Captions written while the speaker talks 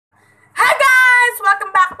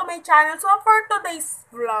my channel. So, for today's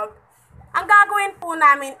vlog, ang gagawin po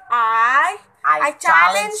namin ay I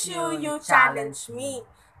challenge you, you challenge me.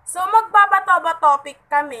 So, magbabato-ba topic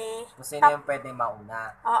kami. Kung sino yung pwedeng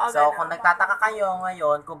mauna. Oo, So, ganun. kung nagtataka kayo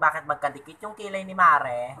ngayon kung bakit magkadikit yung kilay ni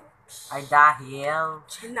Mare, ay dahil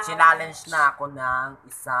challenge na ako ng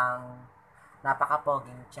isang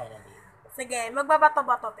napakapoging channeling. Sige,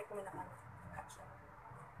 magbabato-ba topic muna kami.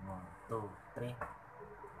 1, 2, 3.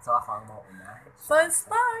 So, ako ang mauna. So,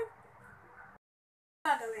 start!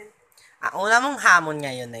 Gagawin. Ang una mong hamon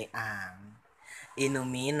ngayon ay ang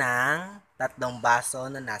inumin ng 3 baso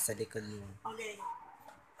na nasa likod mo. Okay.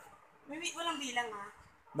 Maybe walang bilang ha.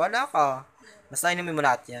 Bala ka. Basta inumin mo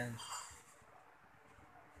lahat yan.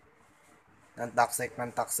 Ng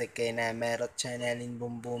toxic kay na merot channeling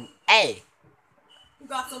boom boom. Ay!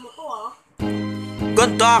 Gaso mo to ha.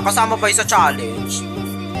 Ganda! Kasama ba sa challenge?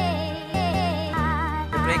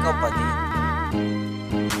 Siyempre ikaw pa din.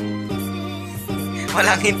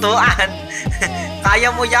 Walang hintuan. Kaya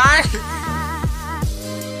mo yan!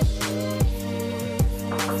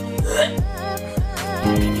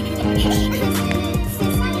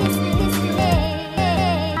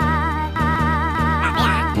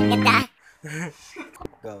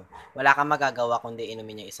 Go. Wala kang magagawa kundi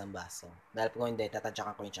inumin yung isang baso. Dahil kung hindi,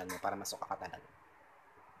 tatadyakan ko yung chan mo para masuka ka talaga.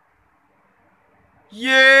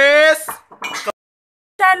 Yes!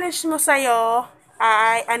 Challenge mo sa'yo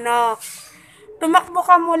ay tumakbo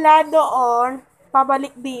ka mula doon,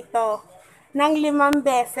 pabalik dito, ng 5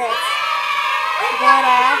 beses.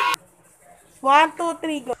 Gora. 1, 2,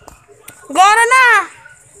 3, go. Gora na!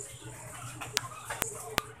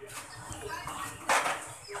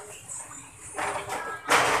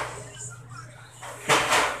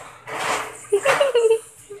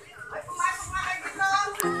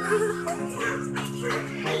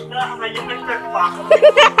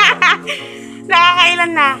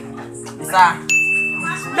 Nakakailan na? Isa.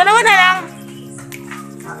 2 na lang.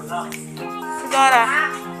 Sigara.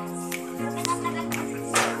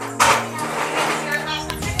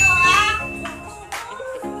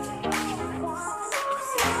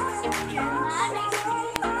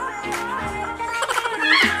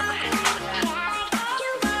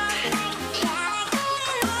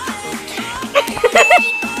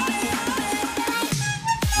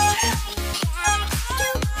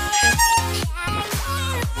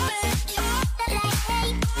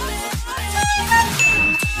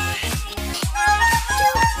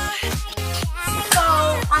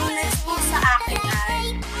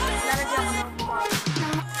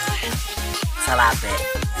 Salapi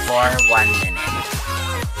for 1 minute.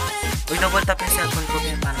 Uy, double tap yung cellphone ko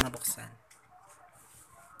kaya paano nabuksan.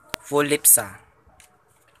 Full lips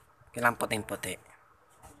Kailang puting-puti.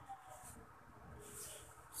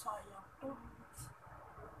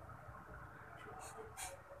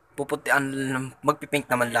 Magpipink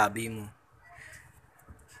naman labi mo.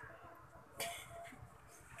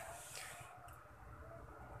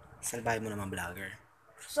 Salbahin mo naman vlogger.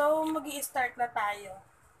 So, mag-i-start na tayo.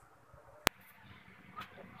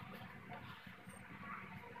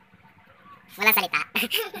 Walang salita.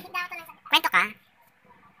 Kwento ka?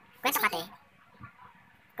 Kwento ka, te?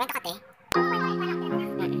 Kwento ka, te?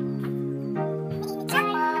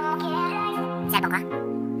 Cellphone ka?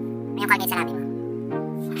 May yung Colgate sa labi mo.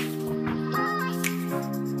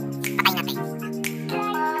 Patay na, te.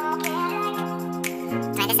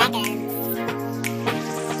 20 seconds.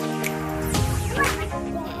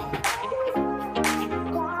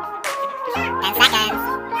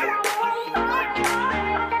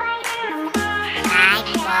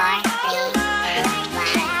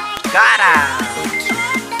 Gara!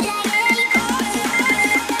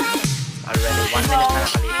 Already 1 minute na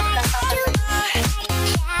nakalipas.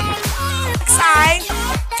 Next ay,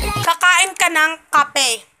 kakain ka ng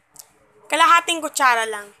kape. Kalahating kutsara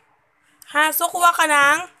lang. Ha? So, kuha ka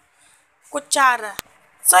ng kutsara.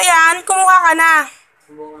 So, yan. Kumuha ka na.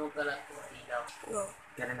 Go.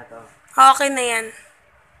 Kaya na to. Okay na yan.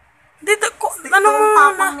 Dito, ano mo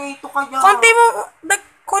na? Konti mo,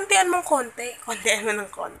 kontian mong konti. Kontian mo ng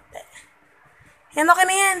konti. Yan, okay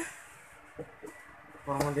na yan.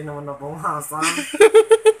 Parang hindi naman nabungasa. 1,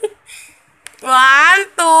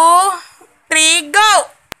 2, 3, go!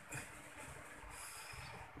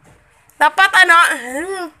 Dapat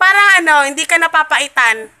para hindi ka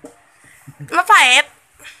napapaitan. Mapait.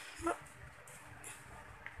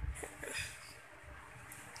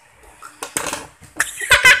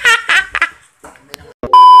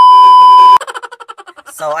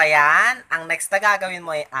 So, ayan. Ang next na gagawin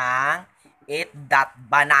mo ay ang eat that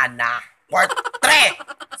banana for 3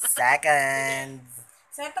 seconds.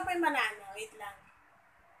 So, ito pa yung banana. Wait lang.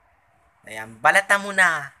 Ayan, balatan mo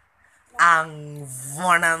na. Ang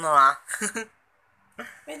vona no ah.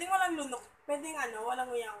 Pwedeng walang lunok. Pwedeng walang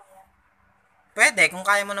nguya-nguya. Pwede, kung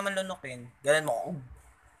kaya mo naman lunukin. Ganun mo.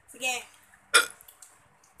 Sige.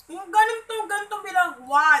 Yung ganito bilang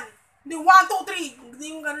 1. Hindi, 1, 2, 3. Hindi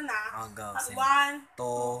yung ganun Oh, go. 1,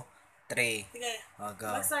 2, 3. sige. Oh, go.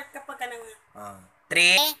 Mag-start ka pagka nang...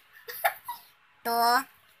 3. 2,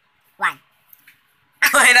 1.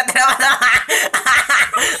 Ay, natira ko na.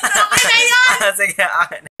 Okay na yun! Sige,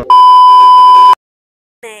 okay na.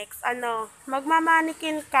 Next,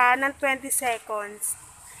 magmamanikin ka ng 20 seconds.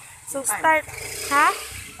 So, start. Ha?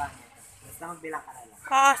 Basta magbilang ka na lang.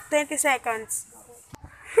 Oo, 20 seconds.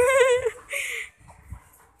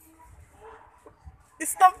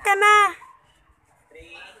 Stop ka na.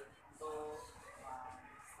 3, 2,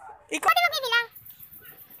 Ikaw. Pwede magbibilang.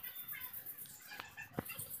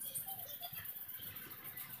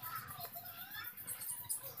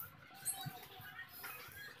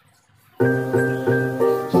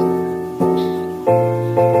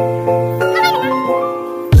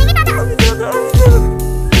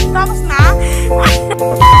 Tapos na.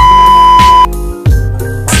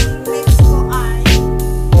 Next ko ay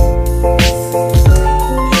inom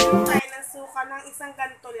tayo ng suka ng isang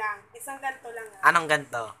ganto lang. Isang ganto lang. Anong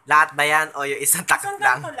ganito? Lahat ba yan o yung isang takip Isang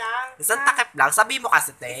lang? ganto lang. Isang takip lang? Sabi mo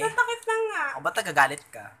kasi, te. Isang takip lang nga. O ba't nagagalit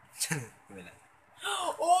ka?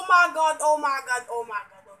 Oh my God, oh my God, oh my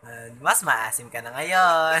God. Mas maasim ka na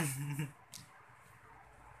ngayon.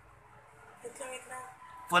 Wait lang, wait lang.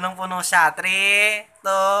 Punong-puno siya. 3, 2,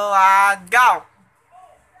 1, go!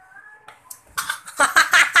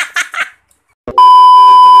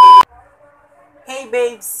 Hey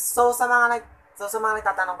babes! So sa mga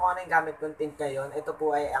nagtatanong kung ano yung gamit kong tint ngayon, ito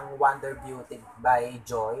po ay ang Wonder Beauty by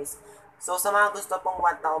Joyce. So sa mga gusto pong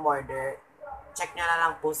want na umorder, check nyo na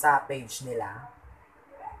lang po sa page nila.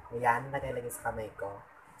 Ayan, nakalagay sa kamay ko.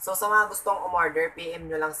 So sa mga gustong umorder, PM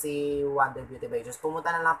nyo lang si Wonder Beauty by Joyce. Pumunta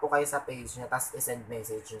na lang po kayo sa page niya, tapos isend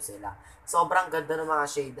message nyo sila. Sobrang ganda ng mga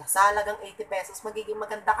shade. Sa halagang 80 pesos, magiging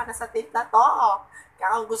maganda ka na sa tint na to.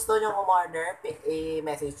 Kaya kung gusto nyo umorder,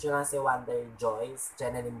 i-message nyo lang si Wonder Joyce,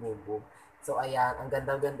 Jenny Boom Boom. So ayan, ang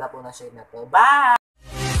ganda-ganda po na shade na to. Bye!